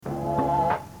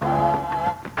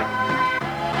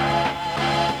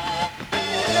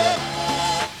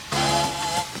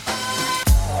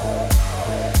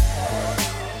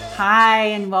Hi,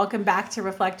 and welcome back to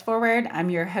Reflect Forward. I'm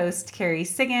your host, Carrie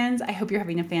Siggins. I hope you're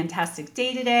having a fantastic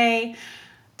day today.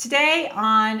 Today,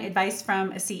 on Advice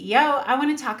from a CEO, I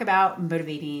want to talk about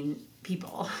motivating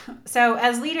people. So,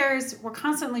 as leaders, we're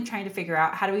constantly trying to figure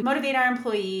out how do we motivate our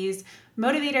employees,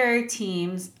 motivate our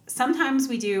teams. Sometimes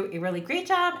we do a really great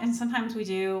job, and sometimes we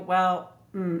do,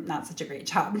 not such a great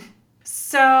job.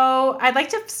 So I'd like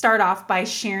to start off by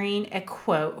sharing a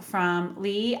quote from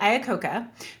Lee Iacocca,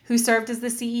 who served as the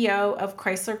CEO of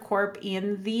Chrysler Corp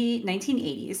in the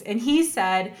 1980s. And he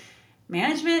said,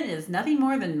 management is nothing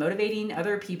more than motivating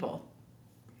other people.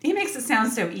 He makes it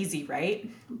sound so easy, right?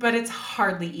 But it's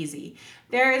hardly easy.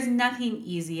 There is nothing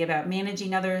easy about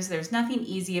managing others. There's nothing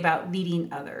easy about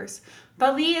leading others.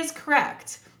 But Lee is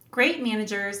correct. Great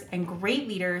managers and great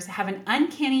leaders have an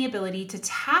uncanny ability to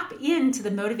tap into the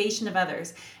motivation of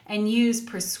others and use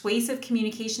persuasive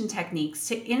communication techniques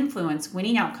to influence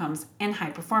winning outcomes and high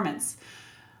performance.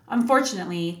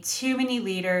 Unfortunately, too many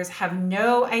leaders have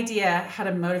no idea how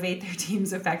to motivate their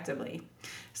teams effectively.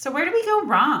 So where do we go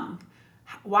wrong?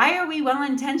 Why are we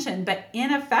well-intentioned but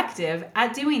ineffective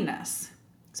at doing this?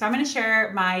 So I'm going to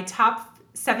share my top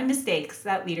 7 mistakes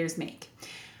that leaders make.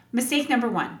 Mistake number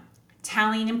 1.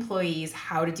 Telling employees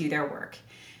how to do their work.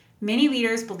 Many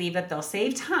leaders believe that they'll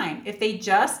save time if they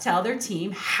just tell their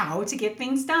team how to get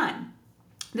things done.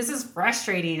 This is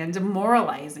frustrating and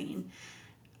demoralizing.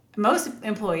 Most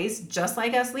employees, just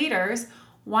like us leaders,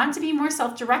 want to be more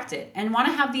self-directed and want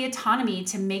to have the autonomy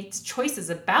to make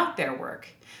choices about their work.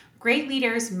 Great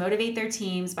leaders motivate their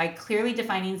teams by clearly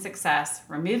defining success,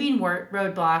 removing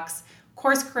roadblocks,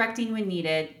 course correcting when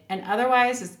needed, and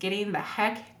otherwise just getting the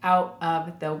heck out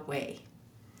of the way.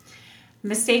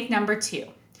 Mistake number 2,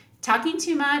 talking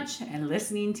too much and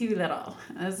listening too little.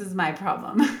 This is my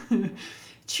problem.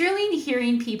 Truly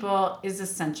hearing people is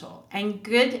essential, and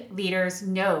good leaders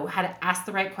know how to ask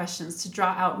the right questions to draw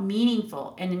out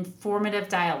meaningful and informative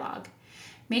dialogue.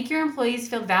 Make your employees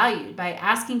feel valued by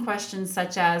asking questions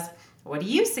such as, "What do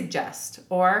you suggest?"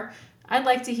 or, "I'd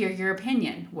like to hear your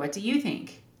opinion. What do you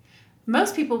think?"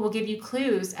 Most people will give you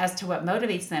clues as to what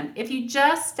motivates them if you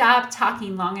just stop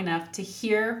talking long enough to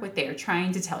hear what they are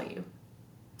trying to tell you.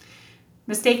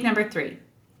 Mistake number 3,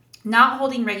 not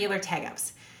holding regular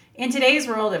tag-ups. In today's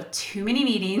world of too many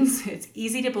meetings, it's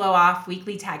easy to blow off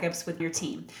weekly tag-ups with your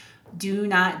team. Do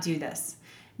not do this.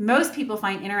 Most people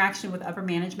find interaction with upper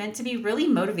management to be really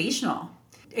motivational.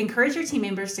 Encourage your team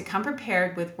members to come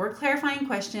prepared with work-clarifying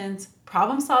questions,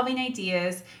 problem-solving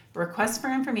ideas, requests for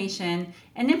information,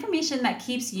 and information that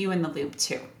keeps you in the loop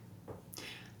too.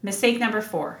 Mistake number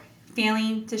 4,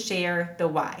 failing to share the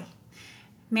why.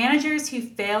 Managers who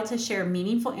fail to share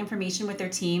meaningful information with their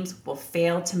teams will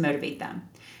fail to motivate them.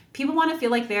 People want to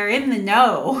feel like they're in the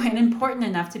know and important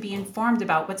enough to be informed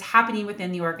about what's happening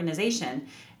within the organization,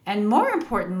 and more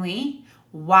importantly,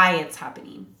 why it's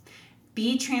happening.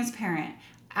 Be transparent.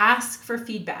 Ask for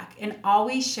feedback and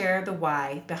always share the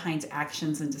why behind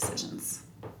actions and decisions.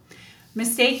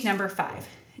 Mistake number 5,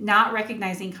 not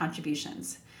recognizing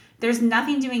contributions. There's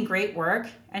nothing doing great work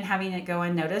and having it go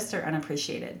unnoticed or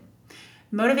unappreciated.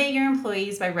 Motivate your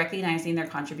employees by recognizing their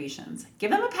contributions.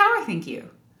 Give them a power thank you.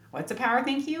 What's a power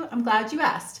thank you? I'm glad you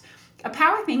asked. A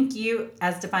power thank you,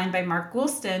 as defined by Mark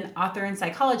Goulston, author and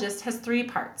psychologist, has 3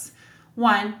 parts.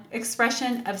 1,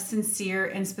 expression of sincere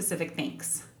and specific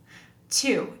thanks.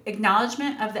 2,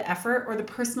 acknowledgement of the effort or the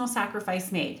personal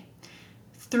sacrifice made.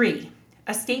 3,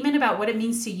 a statement about what it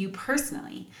means to you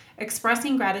personally.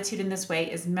 Expressing gratitude in this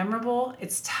way is memorable,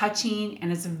 it's touching,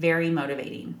 and it's very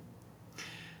motivating.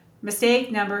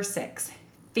 Mistake number 6,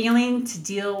 failing to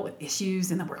deal with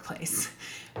issues in the workplace.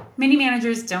 Many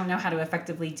managers don't know how to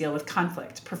effectively deal with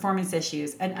conflict, performance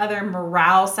issues, and other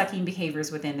morale-sucking behaviors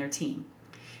within their team.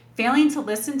 Failing to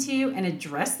listen to and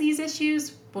address these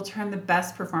issues will turn the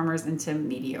best performers into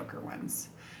mediocre ones.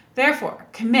 Therefore,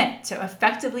 commit to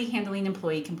effectively handling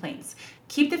employee complaints.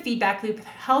 Keep the feedback loop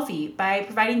healthy by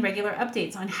providing regular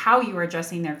updates on how you are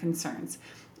addressing their concerns.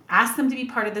 Ask them to be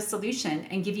part of the solution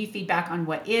and give you feedback on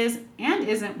what is and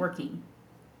isn't working.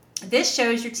 This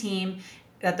shows your team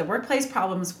that the workplace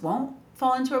problems won't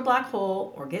fall into a black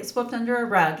hole or get swept under a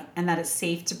rug, and that it's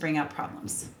safe to bring up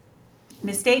problems.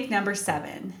 Mistake number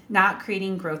 7, not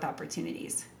creating growth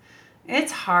opportunities.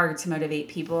 It's hard to motivate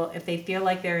people if they feel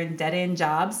like they're in dead-end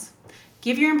jobs.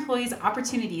 Give your employees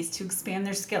opportunities to expand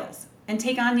their skills and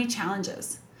take on new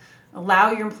challenges.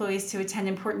 Allow your employees to attend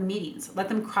important meetings. Let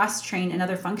them cross-train in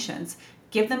other functions.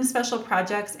 Give them special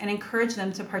projects and encourage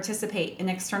them to participate in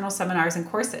external seminars and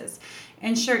courses.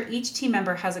 Ensure each team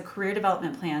member has a career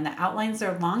development plan that outlines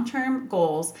their long-term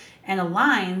goals and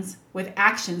aligns with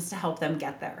actions to help them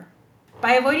get there.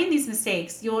 By avoiding these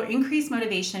mistakes, you will increase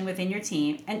motivation within your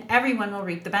team and everyone will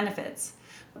reap the benefits.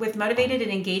 With motivated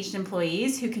and engaged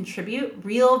employees who contribute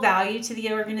real value to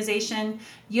the organization,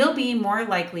 you'll be more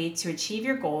likely to achieve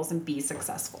your goals and be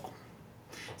successful.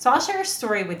 So I'll share a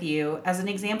story with you as an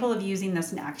example of using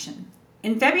this in action.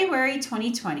 In February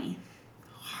 2020,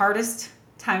 hardest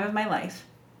time of my life,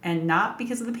 and not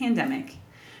because of the pandemic,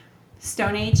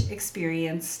 StoneAge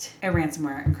experienced a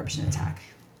ransomware encryption attack.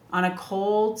 On a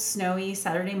cold, snowy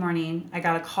Saturday morning, I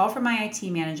got a call from my IT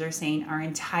manager saying our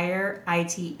entire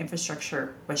IT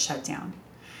infrastructure was shut down.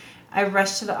 I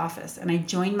rushed to the office and I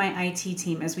joined my IT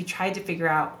team as we tried to figure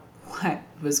out what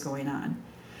was going on.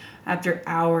 After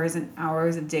hours and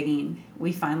hours of digging,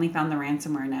 we finally found the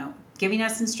ransomware note, giving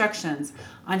us instructions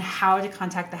on how to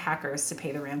contact the hackers to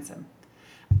pay the ransom.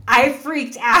 I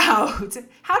freaked out.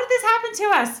 How did this happen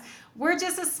to us? We're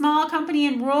just a small company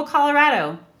in rural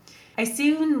Colorado. I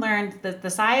soon learned that the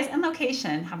size and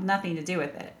location have nothing to do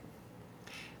with it.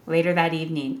 Later that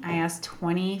evening, I asked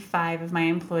 25 of my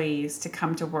employees to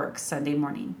come to work Sunday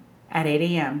morning. At 8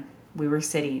 a.m., we were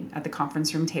sitting at the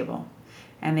conference room table,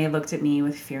 and they looked at me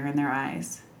with fear in their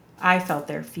eyes. I felt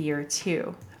their fear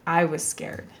too. I was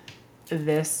scared.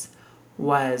 This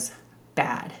was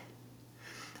bad.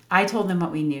 I told them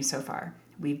what we knew so far.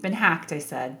 We've been hacked, I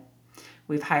said.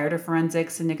 We've hired a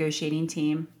forensics and negotiating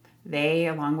team. They,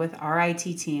 along with our IT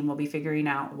team, will be figuring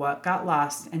out what got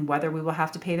lost and whether we will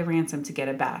have to pay the ransom to get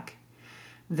it back.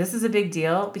 This is a big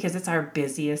deal because it's our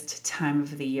busiest time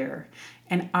of the year,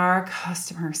 and our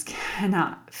customers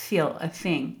cannot feel a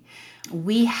thing.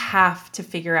 We have to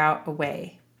figure out a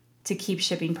way to keep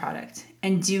shipping product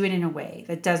and do it in a way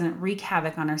that doesn't wreak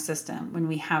havoc on our system when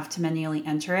we have to manually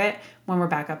enter it when we're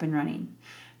back up and running.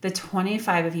 The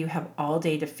 25 of you have all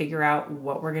day to figure out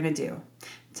what we're going to do.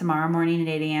 Tomorrow morning at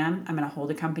 8 a.m., I'm going to hold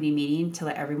a company meeting to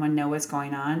let everyone know what's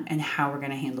going on and how we're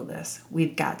going to handle this.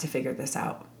 We've got to figure this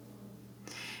out.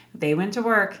 They went to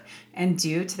work, and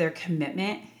due to their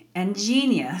commitment and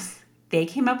genius, they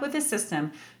came up with a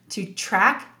system to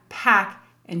track, pack,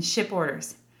 and ship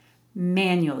orders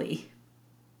manually.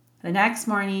 The next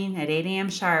morning at 8 a.m.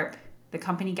 sharp, the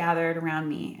company gathered around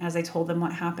me as I told them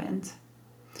what happened.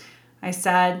 I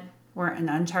said, we're in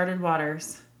uncharted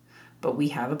waters, but we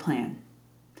have a plan.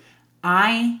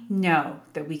 I know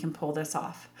that we can pull this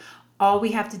off. All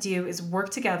we have to do is work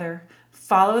together,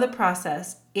 follow the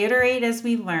process, iterate as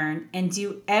we learn, and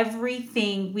do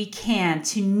everything we can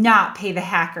to not pay the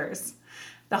hackers.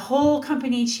 The whole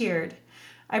company cheered.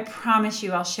 I promise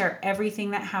you I'll share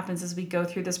everything that happens as we go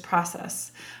through this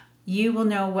process. You will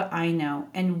know what I know,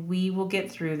 and we will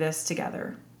get through this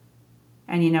together.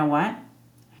 And you know what?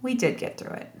 We did get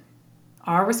through it.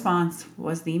 Our response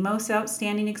was the most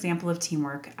outstanding example of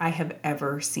teamwork I have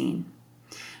ever seen.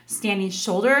 Standing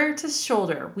shoulder to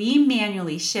shoulder, we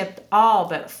manually shipped all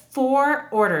but 4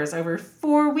 orders over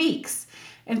 4 weeks.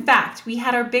 In fact, we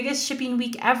had our biggest shipping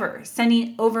week ever,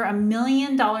 sending over $1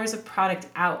 million of product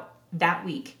out that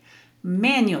week,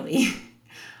 manually.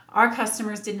 Our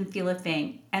customers didn't feel a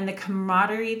thing, and the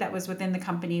camaraderie that was within the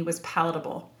company was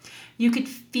palatable. You could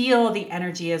feel the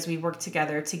energy as we worked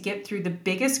together to get through the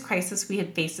biggest crisis we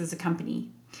had faced as a company.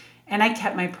 And I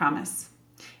kept my promise.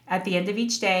 At the end of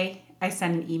each day, I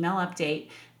sent an email update,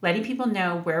 letting people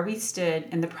know where we stood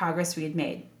and the progress we had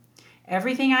made.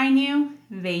 Everything I knew,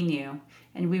 they knew,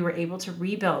 and we were able to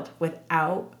rebuild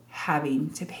without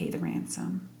having to pay the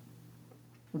ransom.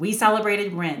 We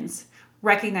celebrated wins,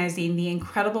 recognizing the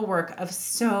incredible work of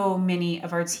so many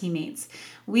of our teammates.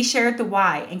 We shared the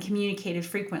why and communicated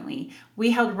frequently.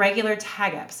 We held regular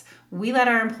tag-ups. We let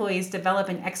our employees develop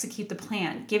and execute the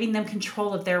plan, giving them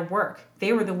control of their work.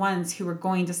 They were the ones who were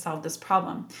going to solve this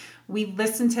problem. We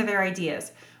listened to their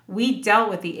ideas. We dealt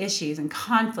with the issues and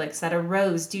conflicts that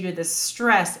arose due to the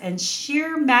stress and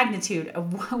sheer magnitude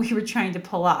of what we were trying to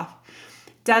pull off.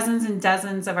 Dozens and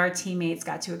dozens of our teammates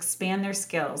got to expand their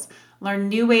skills, learn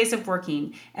new ways of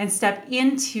working, and step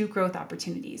into growth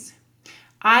opportunities.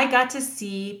 I got to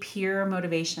see peer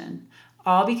motivation,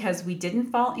 all because we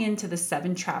didn't fall into the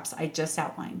 7 traps I just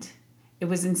outlined. It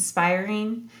was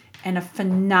inspiring and a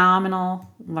phenomenal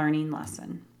learning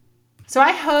lesson. So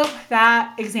I hope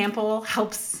that example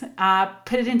helps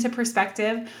put it into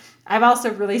perspective. I've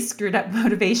also really screwed up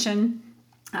motivation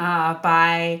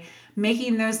by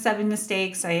making those 7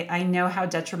 mistakes. I know how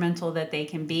detrimental that they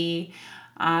can be.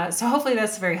 So hopefully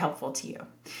that's very helpful to you.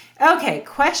 Okay,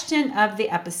 question of the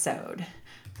episode.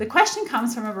 The question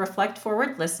comes from a Reflect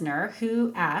Forward listener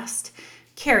who asked,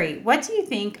 Carrie, what do you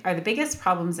think are the biggest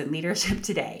problems in leadership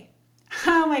today?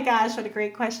 Oh my gosh, what a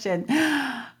great question.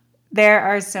 There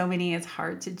are so many, it's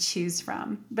hard to choose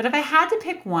from. But if I had to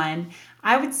pick one,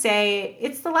 I would say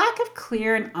it's the lack of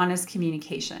clear and honest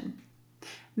communication.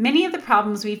 Many of the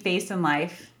problems we face in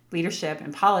life, leadership,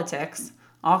 and politics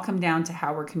all come down to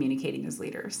how we're communicating as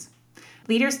leaders.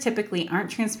 Leaders typically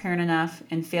aren't transparent enough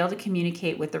and fail to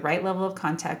communicate with the right level of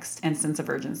context and sense of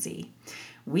urgency.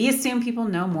 We assume people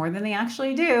know more than they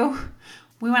actually do.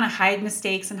 We want to hide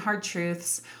mistakes and hard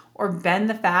truths or bend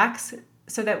the facts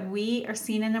so that we are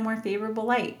seen in a more favorable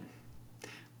light.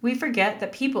 We forget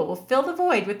that people will fill the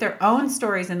void with their own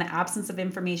stories in the absence of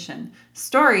information,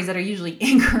 stories that are usually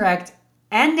incorrect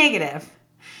and negative.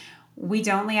 We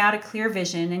don't lay out a clear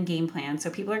vision and game plan, so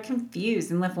people are confused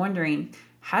and left wondering,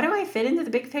 how do I fit into the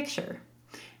big picture?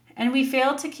 And we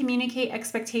fail to communicate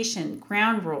expectation,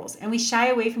 ground rules, and we shy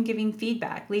away from giving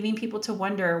feedback, leaving people to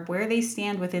wonder where they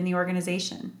stand within the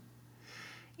organization.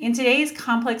 In today's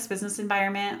complex business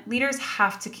environment, leaders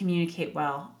have to communicate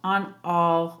well on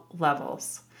all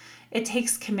levels. It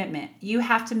takes commitment. You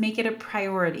have to make it a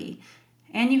priority,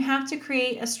 and you have to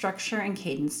create a structure and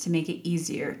cadence to make it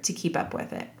easier to keep up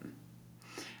with it.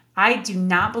 I do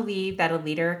not believe that a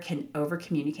leader can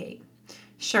over-communicate.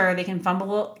 Sure, they can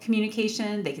fumble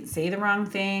communication, they can say the wrong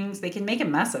things, they can make a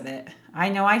mess of it. I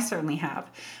know I certainly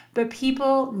have. But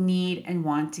people need and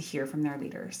want to hear from their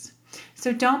leaders.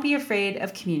 So don't be afraid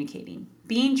of communicating.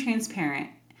 Being transparent,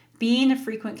 being a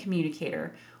frequent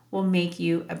communicator will make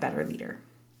you a better leader.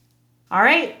 All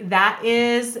right, that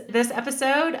is this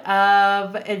episode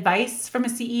of Advice from a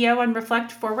CEO on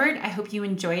Reflect Forward. I hope you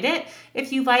enjoyed it.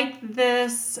 If you like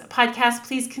this podcast,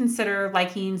 please consider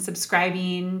liking,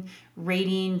 subscribing,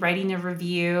 rating, writing a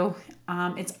review.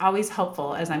 It's always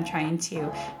helpful as I'm trying to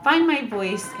find my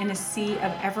voice in a sea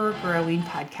of ever-growing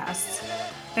podcasts.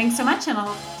 Thanks so much, and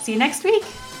I'll see you next week.